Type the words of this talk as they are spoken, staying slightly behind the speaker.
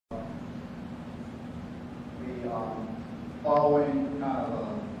following kind of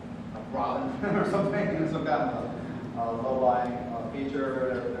a robin or something, some kind of a low-lying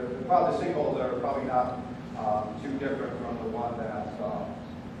feature. Probably the sinkholes are probably not too different from the one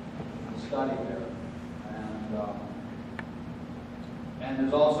that's studied there. And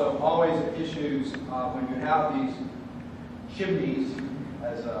there's also always issues when you have these chimneys,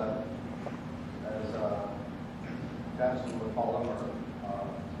 as Dennis would call them, or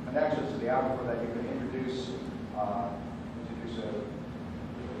connections to the aquifer that you can introduce a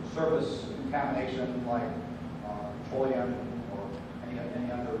surface contamination like petroleum or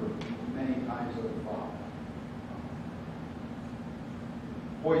any other many kinds of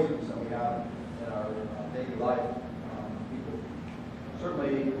poisons that we have in our daily life.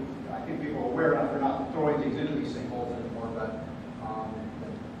 Certainly, I think people are aware enough they're not throwing things into these sinkholes anymore, but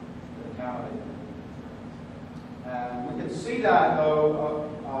they're contaminated. And we can see that, though,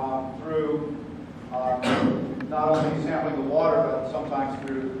 through not only sampling the water, but sometimes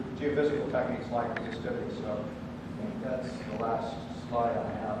through geophysical techniques like resistivity. So I think that's the last slide I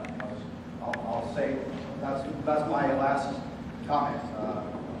have. I'll say that's my last comment.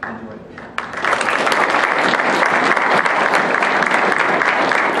 Enjoy it.